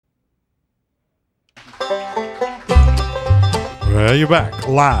Well, you're back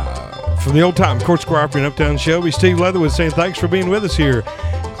live from the Old Time Court Square Opry and Uptown Shelby. Steve Leatherwood saying thanks for being with us here.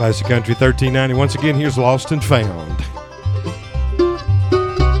 Classic Country 1390. Once again, here's Lost and Found.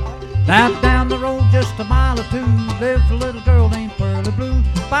 Down the road just a mile or two lives a little girl named Pearly Blue.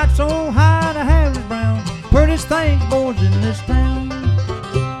 Fights so high the hair is brown, prettiest thing boys in this town.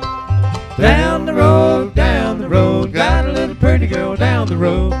 Down the road, got a little pretty girl down the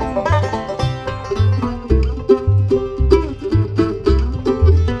road.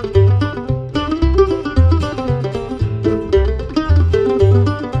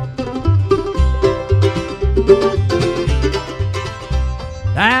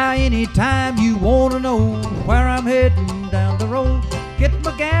 Now anytime you want to know where I'm heading down the road, get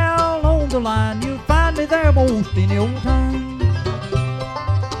my gal on the line, you'll find me there most any old time.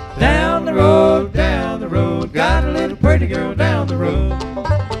 Down the road, got a little pretty girl down the road.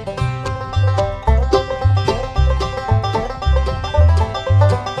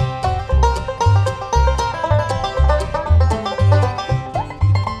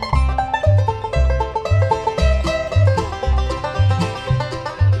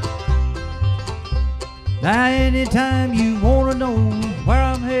 Now anytime you want to know where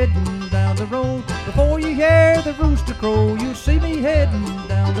I'm heading down the road, before you hear the rooster crow, you'll see me heading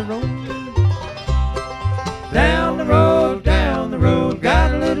down the road. Down the road,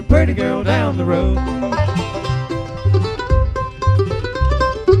 got a little pretty girl down the road.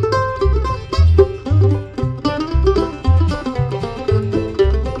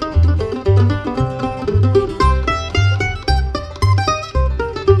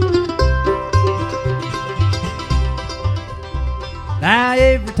 Now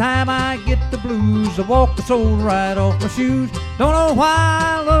every time I get the blues, I walk the soul right off my shoes. Don't know why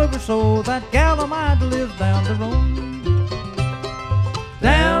I love her so, that gal of mine lives down the road.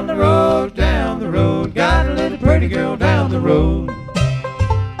 Down the road, got a little pretty girl down the road.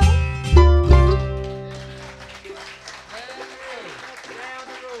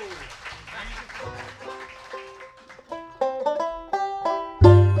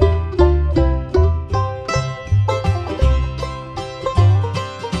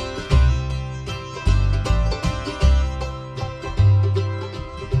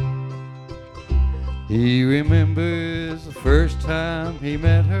 He remembers the first time he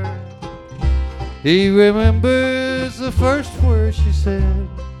met her. He remembers the first word she said.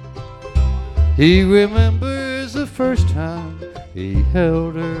 He remembers the first time he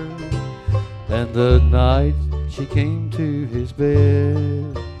held her, and the night she came to his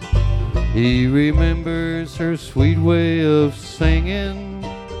bed. He remembers her sweet way of singing,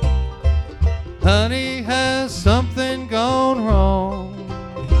 "Honey, has something gone wrong?"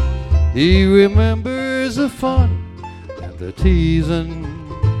 He remembers the fun and the teasing,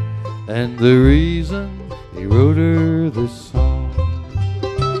 and the reason he wrote her this song.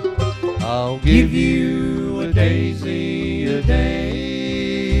 I'll give you a daisy a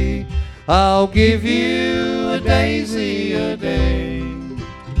day. I'll give you a daisy a day.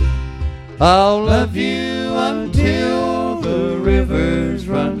 I'll love you until the rivers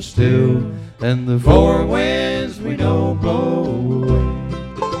run still, and the four winds we know blow away.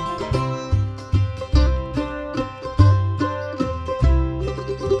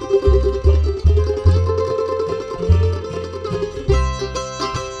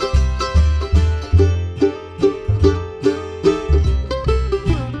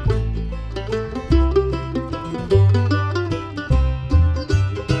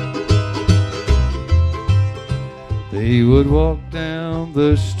 He would walk down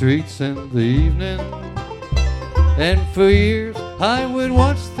the streets in the evening, and for years I would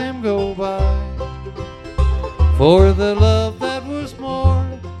watch them go by. For the love that was more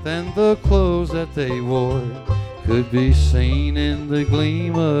than the clothes that they wore could be seen in the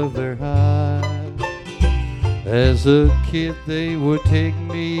gleam of their eyes. As a kid they would take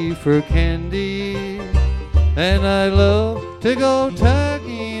me for candy, and I loved to go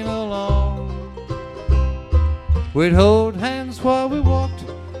tagging along. We'd hold hands while we walked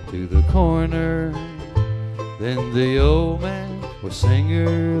to the corner, then the old man would sing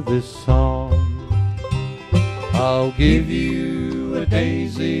her this song. I'll give you a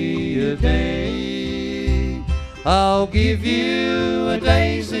daisy a day. I'll give you a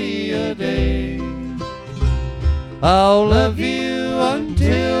daisy a day. I'll love you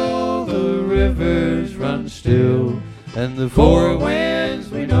until the rivers run still, and the four winds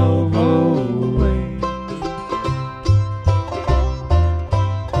we know blow away.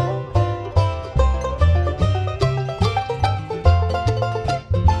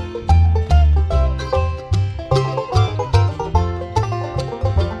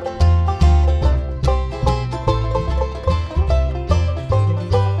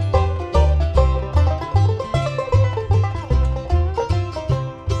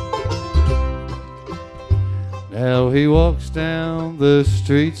 walks down the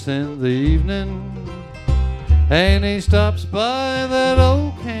streets in the evening, and he stops by that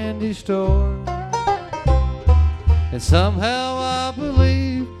old candy store. And somehow I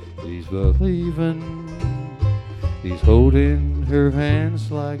believe he's believing. He's holding her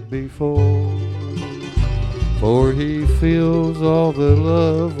hands like before, for he feels all the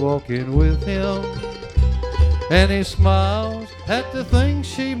love walking with him, and he smiles at the things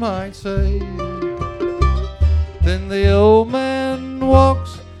she might say. Then the old man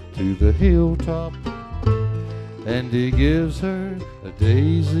walks to the hilltop, and he gives her a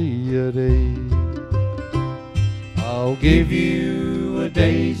daisy a day. I'll give you a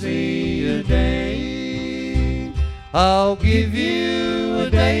daisy a day. I'll give you a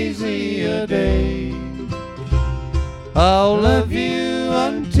daisy a day. I'll love you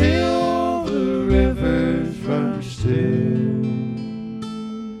until the rivers run still,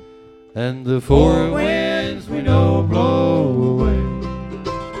 and the four winds we know blow away.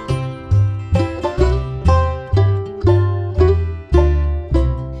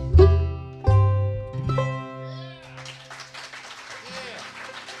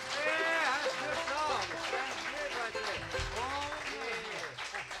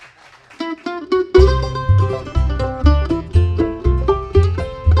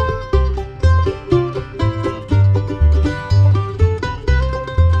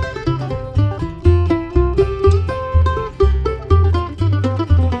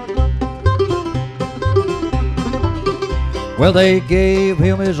 Well, they gave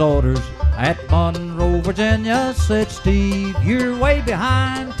him his orders at Monroe, Virginia. Said, Steve, you're way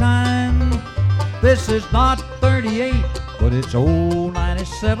behind time. This is not 38, but it's old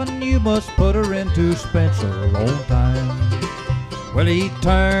 97. You must put her into Spencer a long time. Well, he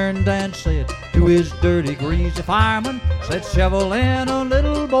turned and said to his dirty, greasy fireman, said, shovel in a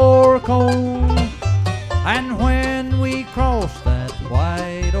little more coal. And when we cross that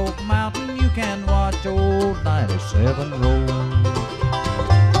White Oak Mountain, you can watch old 97 roll.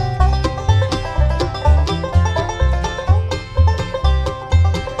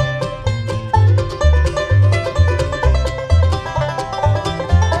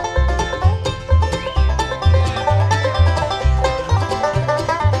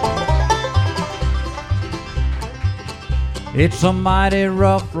 It's a mighty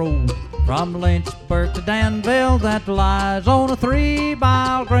rough road from Lynchburg to Danville that lies on a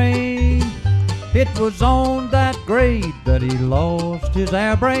 3-mile grade. It was on that grade that he lost his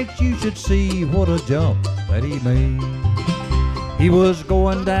air brakes. You should see what a jump that he made. He was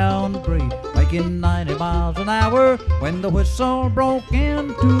going down the grade, making 90 miles an hour, when the whistle broke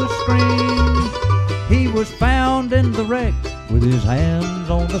into a scream. He was found in the wreck with his hands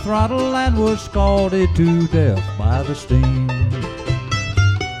on the throttle and was scalded to death by the steam.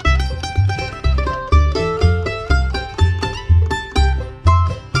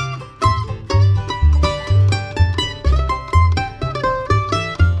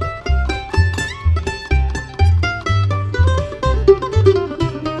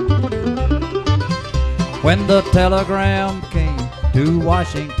 When the telegram came to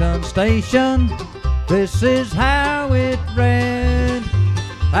Washington Station, this is how it read.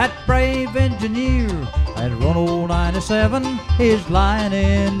 That brave engineer had run old 97 is lying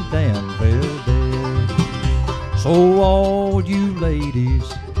in Danville dead. So all you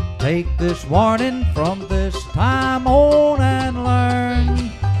ladies, take this warning from this time on and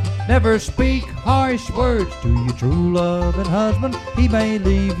learn. Never speak harsh words to your true loving husband. He may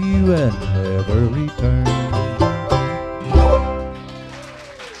leave you and never return.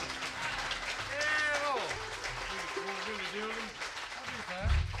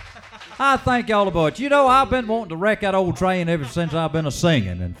 I thank y'all about it. You know, I've been wanting to wreck that old train ever since I've been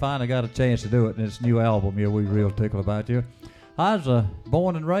a-singing, and finally got a chance to do it in this new album here we real tickled about you. I was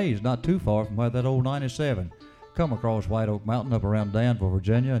born and raised not too far from where that old 97 come across White Oak Mountain up around Danville,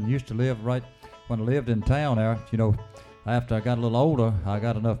 Virginia, and used to live right when I lived in town there. You know, after I got a little older, I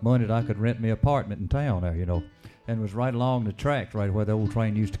got enough money that I could rent me an apartment in town there, you know, and it was right along the tracks right where the old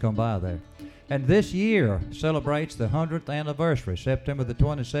train used to come by there. And this year celebrates the 100th anniversary, September the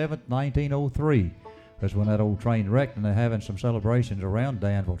 27th, 1903. That's when that old train wrecked, and they're having some celebrations around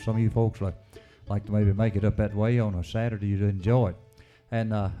Danville. Some of you folks like to maybe make it up that way on a Saturday, you'd enjoy it.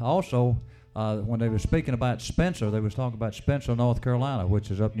 And also, when they were speaking about Spencer, they was talking about Spencer, North Carolina, which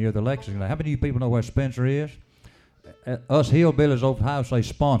is up near the Lexington. How many of you people know where Spencer is? Us hillbillies over the house say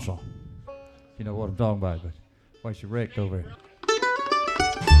sponsor. You know what I'm talking about, but why she wrecked over here.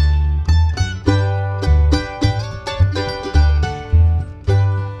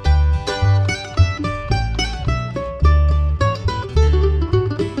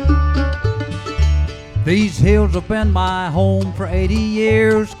 These hills have been my home for 80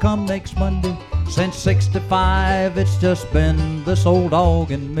 years. Come next Monday, since 65, it's just been this old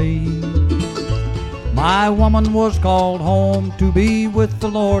dog and me. My woman was called home to be with the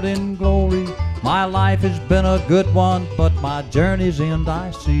Lord in glory. My life has been a good one, but my journey's end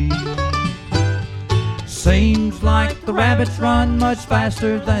I see. Seems like the rabbits run much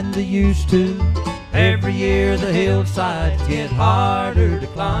faster than they used to. Every year the hillsides get harder to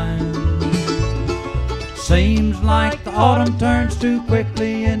climb. Seems like the autumn turns too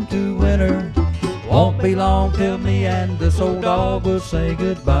quickly into winter. Won't be long till me and this old dog will say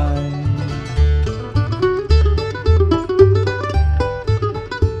goodbye.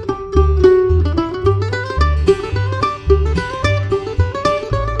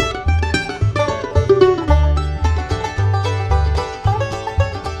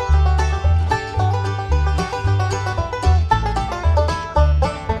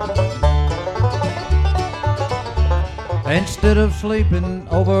 Instead of sleeping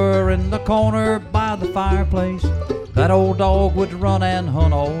over in the corner by the fireplace, that old dog would run and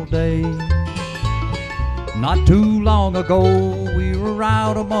hunt all day. Not too long ago, we were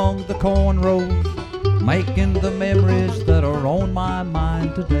out among the corn rows, making the memories that are on my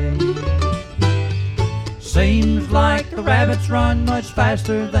mind today. Seems like the rabbits run much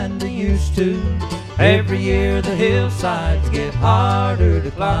faster than they used to. Every year the hillsides get harder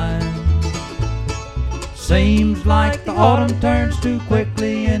to climb. Seems like the autumn turns too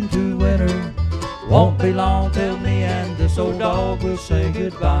quickly into winter. Won't be long till me and this old dog will say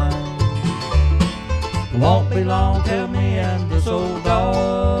goodbye. Won't be long till me and this old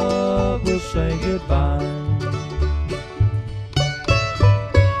dog will say goodbye.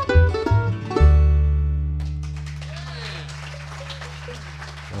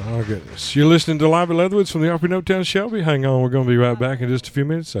 Oh, goodness. You're listening to Live at Leatherwoods from the Opry Notetown Shelby. Hang on, we're going to be right back in just a few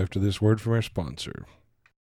minutes after this word from our sponsor.